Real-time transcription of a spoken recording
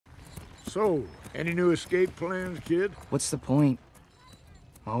So, any new escape plans, kid? What's the point?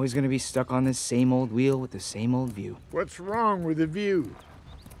 I'm always gonna be stuck on this same old wheel with the same old view. What's wrong with the view?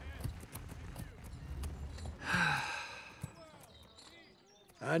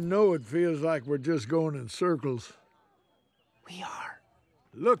 I know it feels like we're just going in circles. We are.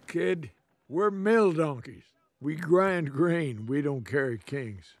 Look, kid, we're mill donkeys. We grind grain, we don't carry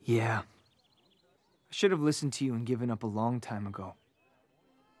kings. Yeah. I should have listened to you and given up a long time ago.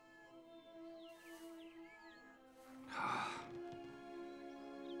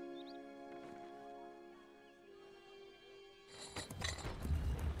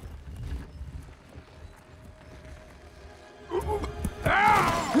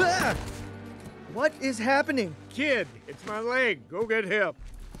 What is happening? Kid, it's my leg. Go get help.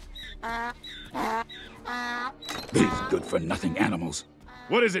 These good-for-nothing animals.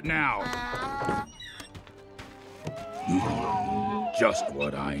 What is it now? Just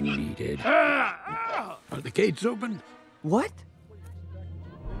what I needed. Are the gates open? What?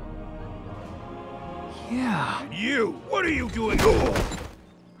 Yeah. And you, what are you doing?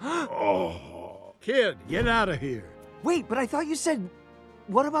 Oh. Kid, get out of here. Wait, but I thought you said,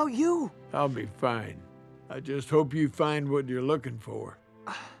 what about you? I'll be fine. I just hope you find what you're looking for.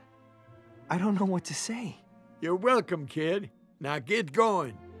 I don't know what to say. You're welcome, kid. Now get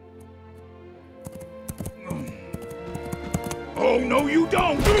going. Oh, no, you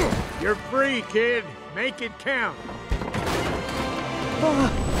don't! You're free, kid. Make it count.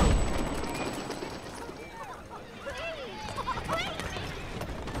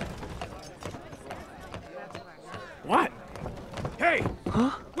 What? Hey!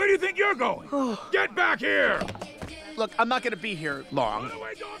 Huh? Where do you think you're going? Get back here! Look, I'm not gonna be here long. Run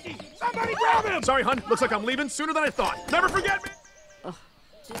away, donkey! Somebody grab him! Sorry, hun. Looks like I'm leaving sooner than I thought. Never forget me!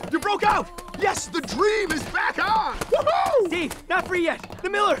 You broke out! Yes, the dream is back on! Woohoo! Steve, not free yet. The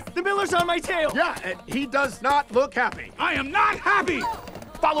miller's on my tail. Yeah, and he does not look happy. I am not happy!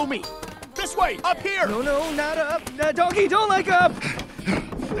 Follow me. This way, up here! No, not up. Donkey, don't like up.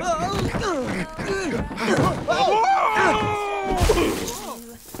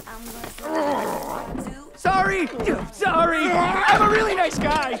 Sorry. I'm a really nice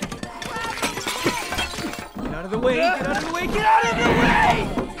guy. Get out of the way, get out of the way, get out of the way!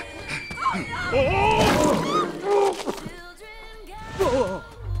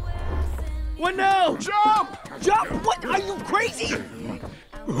 What now? Jump! Jump? What? Are you crazy?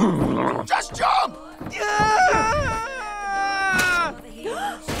 Just jump!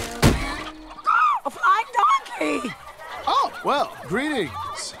 A flying donkey! Oh, well,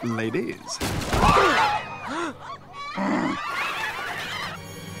 greetings, ladies.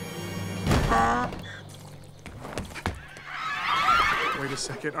 Wait a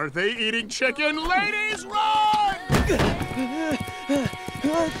second, are they eating chicken? Ladies, run!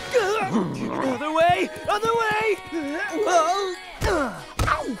 Other way! Other way!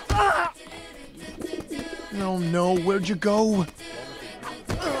 Oh no, where'd you go?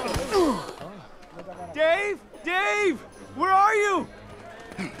 Dave! Dave! Where are you?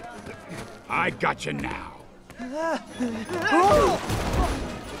 I got you now.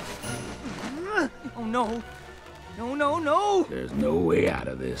 Oh no! No! There's no way out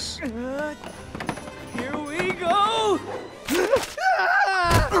of this. Here we go!